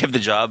prepared to give the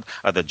judge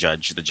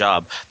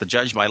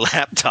my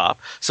laptop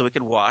so we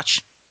could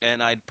watch,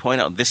 and I'd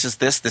point out, this is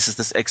this,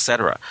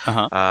 etc.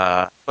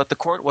 Uh-huh. But the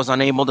court was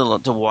unable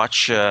to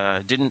watch,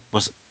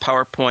 was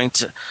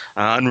PowerPoint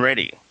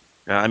unready.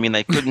 I mean,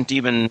 they couldn't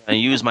even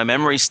use my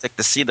memory stick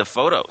to see the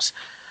photos.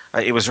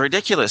 It was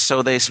ridiculous.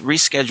 So they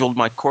rescheduled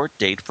my court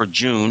date for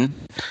June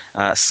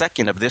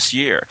 2nd of this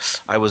year.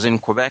 I was in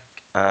Quebec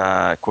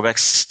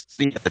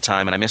City at the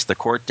time, and I missed the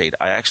court date.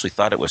 I actually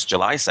thought it was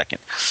July 2nd.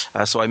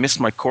 So I missed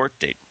my court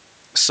date.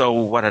 So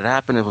what had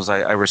happened was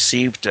I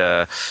received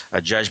a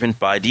judgment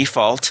by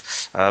default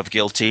of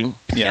guilty,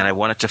 and I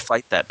wanted to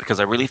fight that because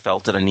I really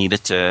felt that I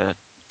needed to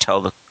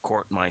tell the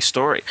court my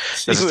story.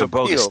 This is a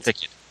bogus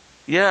ticket.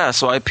 Yeah,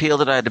 so I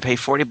appealed it. I had to pay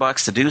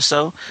 $40 to do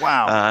so.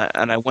 Wow!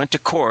 And I went to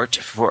court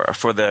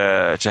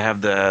to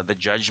have the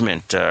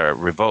judgment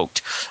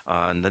revoked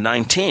on the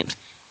 19th,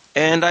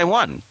 and I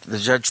won. The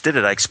judge did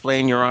it. I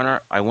explained, Your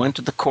Honor. I went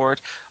to the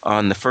court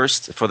on the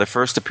first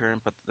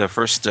appearance, but the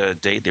first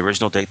date, the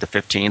original date, the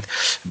 15th.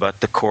 But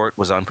the court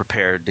was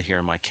unprepared to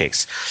hear my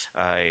case.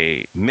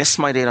 I missed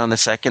my date on the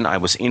 2nd. I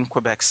was in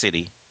Quebec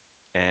City,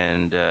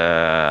 and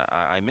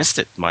I missed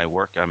it. My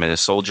work. I'm a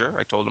soldier.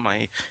 I told him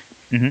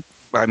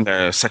I'm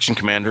the section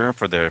commander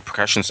for the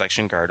percussion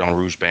section, Gardon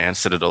Rouge Band,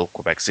 Citadel,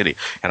 Quebec City,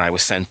 and I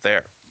was sent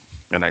there.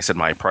 And I said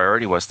my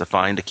priority was to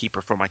find a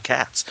keeper for my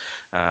cats.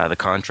 The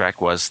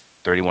contract was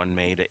 31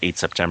 May to 8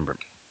 September.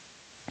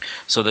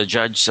 So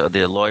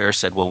the lawyer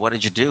said, well, what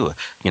did you do?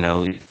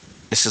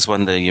 This is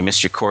when you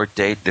missed your court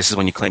date. This is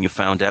when you claim you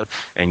found out,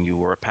 and you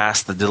were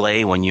past the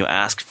delay when you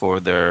asked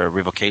for the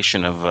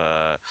revocation of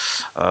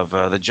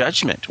the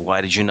judgment.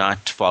 Why did you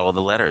not follow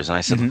the letters? And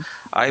I said,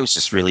 I was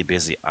just really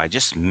busy. I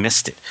just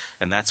missed it.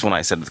 And that's when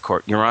I said to the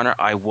court, Your Honor,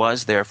 I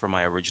was there for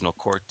my original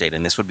court date,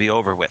 and this would be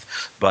over with.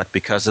 But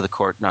because of the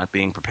court not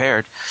being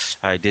prepared,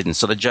 I didn't.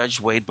 So the judge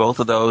weighed both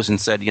of those and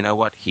said, you know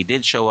what? He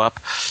did show up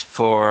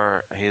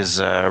for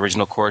his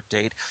original court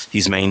date.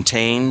 He's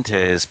maintained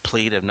his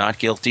plea of not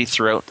guilty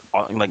throughout,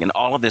 in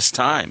all of this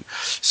time.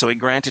 So he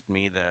granted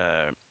me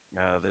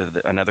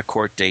another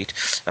court date,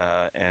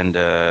 and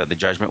the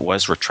judgment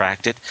was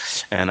retracted,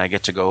 and I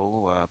get to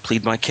go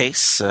plead my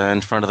case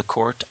in front of the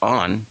court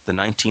on the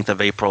 19th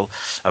of April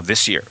of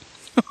this year.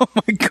 Oh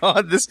my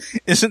God, this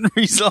isn't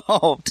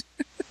resolved.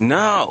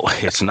 No,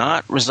 it's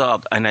not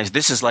resolved. And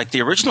this is like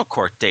the original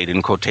court date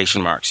in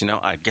quotation marks.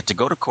 I get to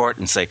go to court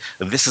and say,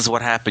 this is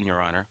what happened,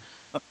 Your Honor.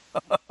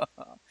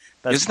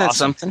 Isn't that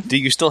something? Do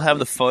you still have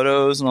the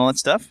photos and all that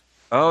stuff?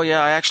 Oh,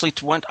 yeah, I actually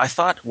went. I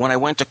thought when I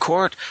went to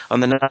court on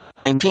the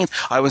 19th,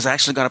 I was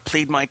actually going to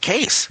plead my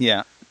case.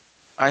 Yeah.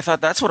 I thought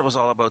that's what it was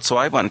all about. So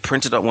I went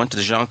to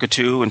the Jean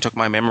Coutu and took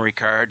my memory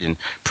card and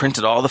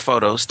printed all the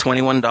photos,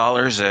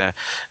 $21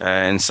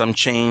 and some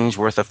change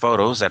worth of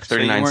at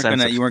 39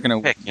 cents. You weren't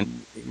going to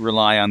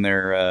rely on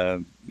their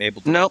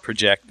able to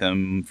project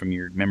them from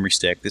your memory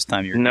stick. This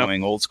time you're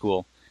going old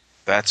school.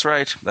 That's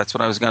right. That's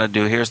what I was going to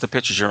do. Here's the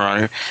pictures, Your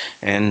Honor.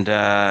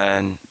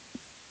 And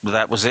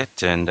that was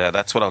it, and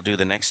that's what I'll do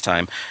the next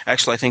time.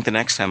 Actually, I think the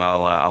next time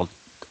I'll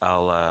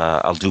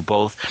I'll do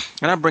both,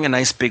 and I'll bring a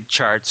nice big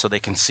chart so they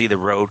can see the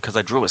road because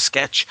I drew a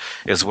sketch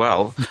as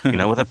well,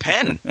 with a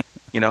pen.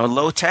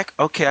 Low tech.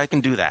 Okay, I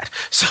can do that.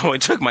 So I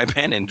took my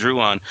pen and drew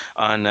on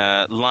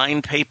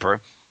lined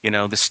paper,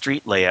 the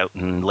street layout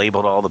and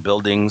labeled all the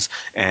buildings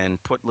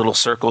and put little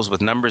circles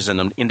with numbers in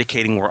them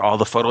indicating where all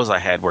the photos I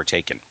had were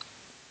taken.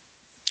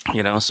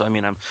 So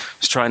I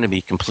was trying to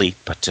be complete,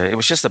 but it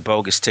was just a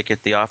bogus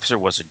ticket. The officer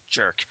was a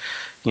jerk.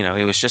 He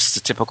was just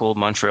a typical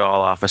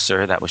Montreal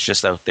officer that was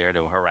just out there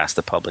to harass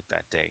the public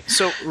that day.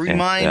 So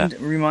remind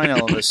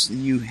all of us,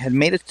 you had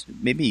made it,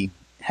 maybe,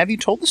 have you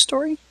told the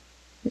story?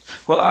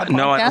 Well,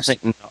 no, I don't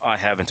think. No, I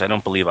haven't. I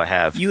don't believe I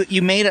have. You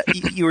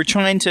were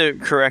trying to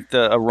correct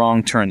a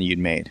wrong turn that you'd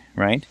made,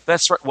 right?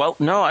 That's right. Well,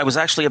 no, I was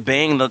actually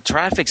obeying the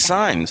traffic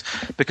signs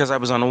because I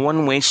was on a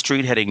one-way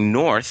street heading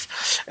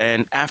north,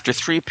 and after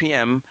 3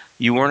 p.m.,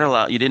 you weren't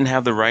allowed. You didn't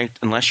have the right,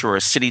 unless you were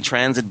a city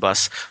transit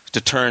bus,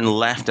 to turn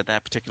left at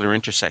that particular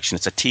intersection.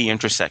 It's a T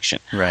intersection.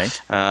 Right.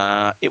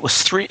 It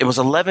was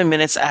 11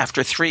 minutes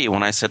after 3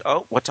 when I said,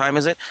 "Oh, what time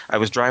is it?" I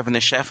was driving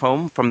the chef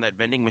home from that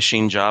vending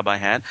machine job I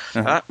had.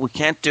 We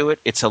can't do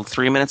it. It's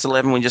 3 minutes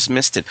 11. We just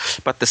missed it.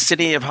 But the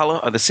city of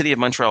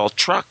Montreal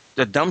truck,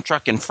 the dump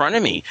truck in front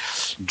of me,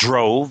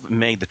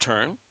 made the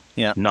turn.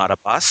 Yeah. Not a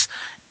bus.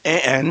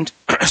 And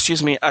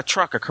a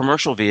truck, a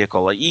commercial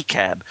vehicle, a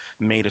e-cab,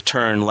 made a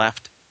turn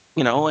left.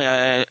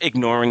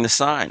 Ignoring the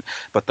sign.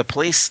 But the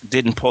police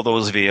didn't pull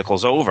those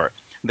vehicles over.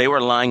 They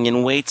were lying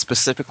in wait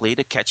specifically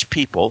to catch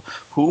people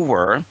who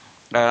were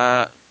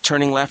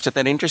turning left at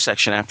that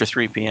intersection after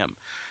 3 p.m.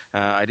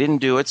 I didn't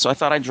do it, so I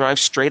thought I'd drive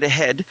straight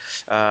ahead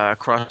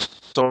across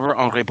over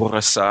Henri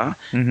Bourassa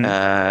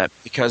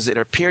because it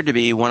appeared to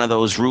be one of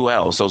those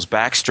ruelles, those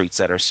back streets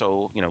that are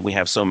so, we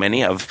have so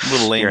many of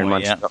here in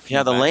Montreal.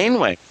 Yeah, the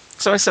laneway.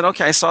 So I said,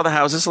 okay, I saw the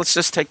houses. Let's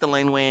just take the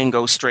laneway and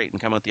go straight and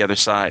come out the other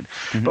side.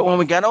 Mm-hmm. But when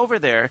we got over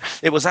there,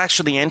 it was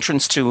actually the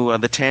entrance to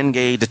the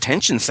Tanguay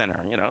Detention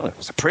Center. It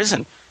was a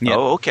prison. Yep.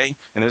 Oh, okay.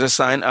 And there's a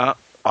sign,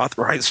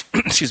 authorized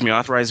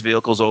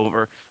vehicles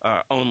over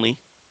only,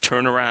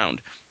 turn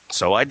around.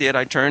 So I did.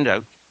 I turned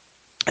out.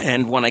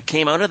 And when I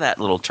came out of that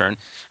little turn,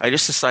 I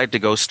just decided to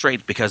go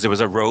straight because there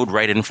was a road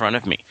right in front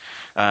of me.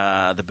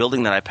 The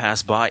building that I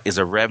passed by is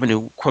a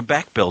Revenue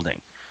Quebec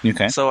building.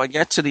 Okay. So I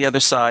get to the other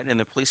side, and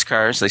the police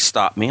cars, they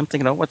stop me. I'm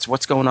thinking,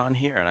 what's going on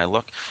here? And I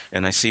look,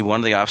 and I see one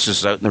of the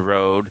officers out in the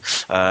road,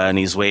 and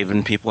he's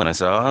waving people. And I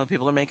say,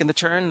 people are making the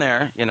turn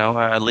there,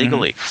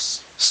 legally.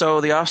 Mm-hmm. So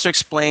the officer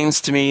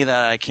explains to me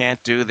that I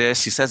can't do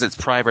this. He says it's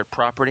private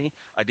property.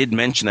 I did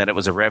mention that it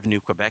was a Revenue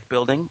Quebec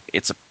building.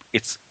 It's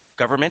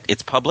government.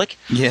 It's public.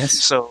 Yes.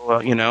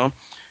 So,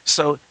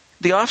 so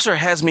the officer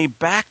has me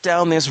back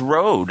down this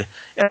road.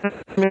 And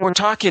we're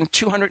talking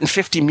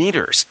 250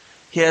 meters.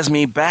 He has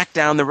me back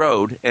down the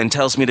road and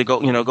tells me to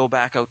go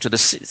back out to the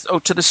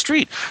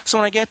street. So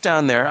when I get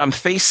down there, I'm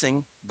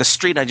facing the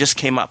street I just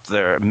came up,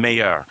 the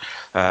Meilleur,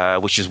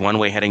 which is one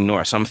way heading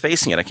north. So I'm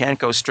facing it. I can't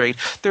go straight.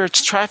 There are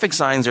traffic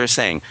signs that are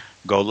saying,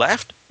 go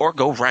left or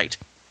go right.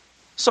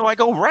 So I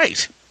go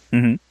right.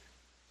 Mm-hmm.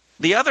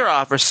 The other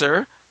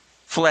officer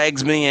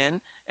flags me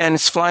in, and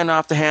it's flying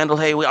off the handle.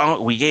 Hey,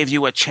 we gave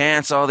you a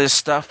chance, all this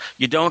stuff.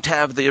 You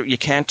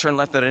can't turn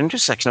left at that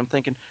intersection. I'm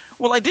thinking,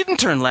 well, I didn't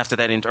turn left at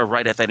that or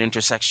right at that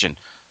intersection.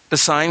 The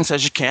sign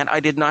says you can't.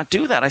 I did not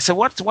do that. I said,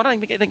 what am I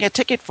going to get a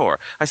ticket for?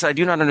 I said, I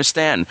do not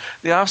understand.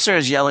 The officer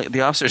is yelling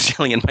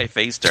in my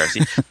face,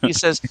 Darcy. He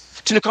says,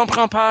 tu ne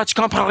comprends pas, tu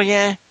comprends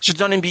rien, je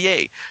donne un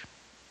billet. I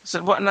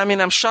said, what? And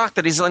I'm shocked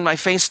that he's in my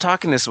face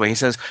talking this way. He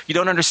says, you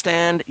don't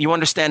understand, you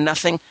understand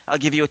nothing, I'll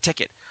give you a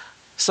ticket.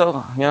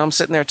 So, I'm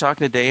sitting there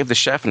talking to Dave, the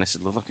chef, and I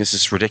said, look, this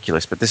is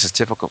ridiculous, but this is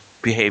typical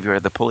behavior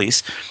of the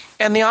police.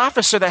 And the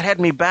officer that had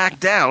me back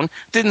down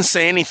didn't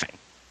say anything.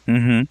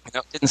 Mm-hmm.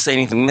 Didn't say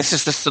anything. This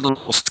is just a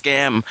little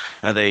scam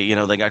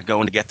they got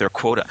going to get their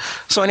quota.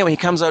 So anyway, he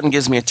comes out and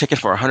gives me a ticket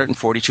for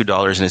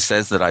 $142, and it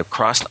says that I've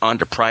crossed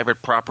onto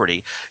private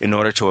property in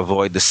order to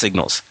avoid the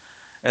signals.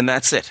 And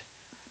that's it.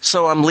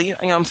 So I'm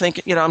leaving. I'm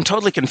thinking, I'm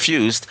totally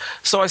confused.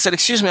 So I said,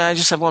 excuse me, I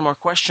just have one more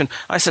question.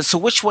 I said, so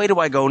which way do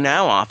I go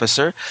now,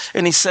 officer?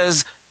 And he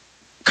says,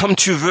 comme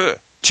tu veux,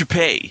 tu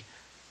payes.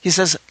 He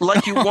says,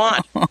 like you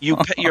want,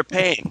 you're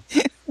paying.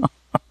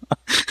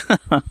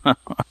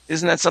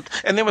 Isn't that something?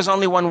 And there was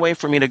only one way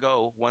for me to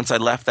go once I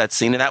left that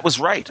scene, and that was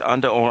right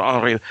onto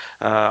Henri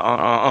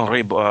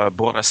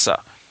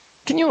Bourassa.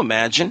 Can you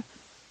imagine?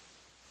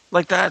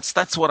 Like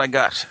that's what I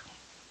got.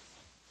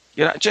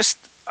 Just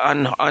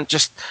on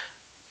just.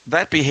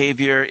 That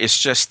behavior is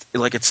just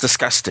like it's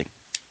disgusting.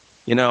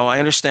 I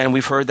understand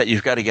we've heard that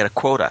you've got to get a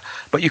quota,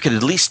 but you could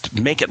at least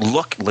make it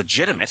look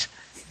legitimate.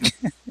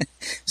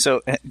 So,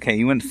 okay,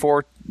 you went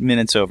 4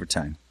 minutes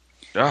overtime.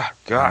 Oh,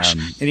 gosh.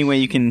 Anyway,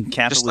 you can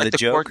cap it with a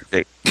joke.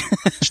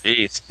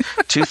 Jeez.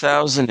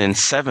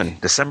 2007,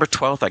 December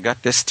 12th, I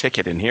got this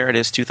ticket, and here it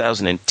is,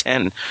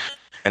 2010.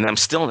 And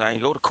I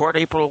go to court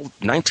April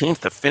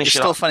 19th to finish it It's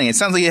still funny. It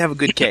sounds like you have a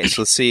good case.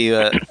 Let's see.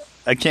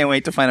 I can't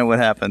wait to find out what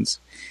happens.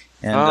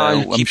 And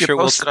I'm sure you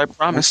posted, I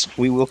promise.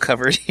 We will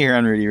cover it here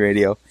on Rudy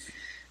Radio.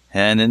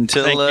 And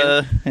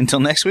until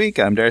next week,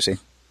 I'm Darcy.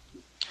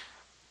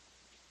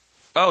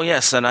 Oh,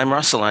 yes, and I'm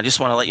Russell. I just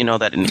want to let you know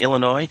that in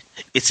Illinois,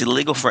 it's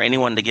illegal for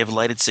anyone to give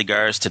lighted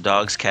cigars to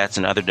dogs, cats,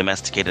 and other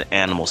domesticated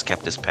animals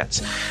kept as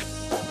pets.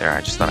 There, I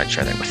just thought I'd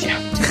share that with you.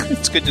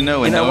 It's good to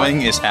know, and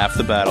knowing is half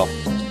the battle.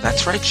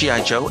 That's right,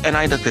 G.I. Joe. And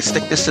I'd like to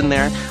stick this in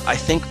there. I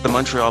think the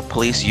Montreal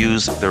police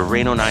use the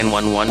Reno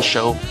 911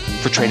 show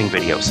for training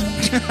videos.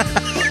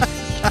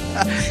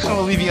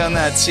 I'll leave you on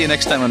that. See you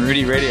next time on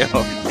Rudy Radio.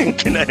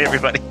 Good night,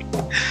 everybody.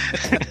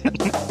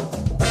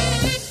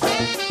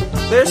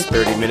 There's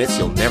 30 minutes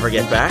you'll never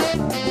get back.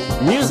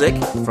 Music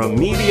from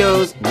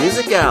Mevio's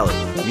Music Alley,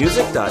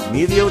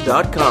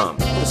 music.mevio.com.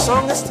 The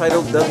song is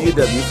titled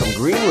WW from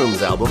Green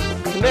Room's album,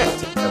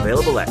 Connect,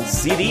 available at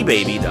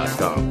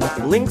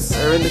cdbaby.com. Links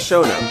are in the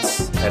show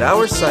notes at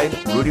our site,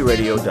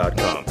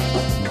 rudyradio.com.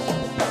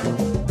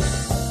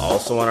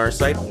 Also on our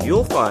site,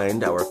 you'll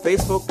find our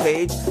Facebook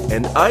page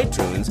and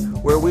iTunes,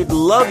 where we'd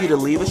love you to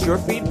leave us your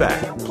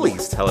feedback.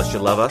 Please tell us you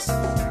love us.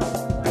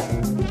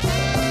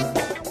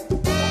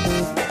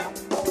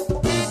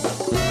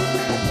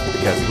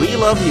 Because we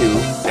love you,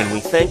 and we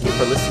thank you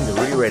for listening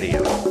to Rudy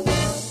Radio.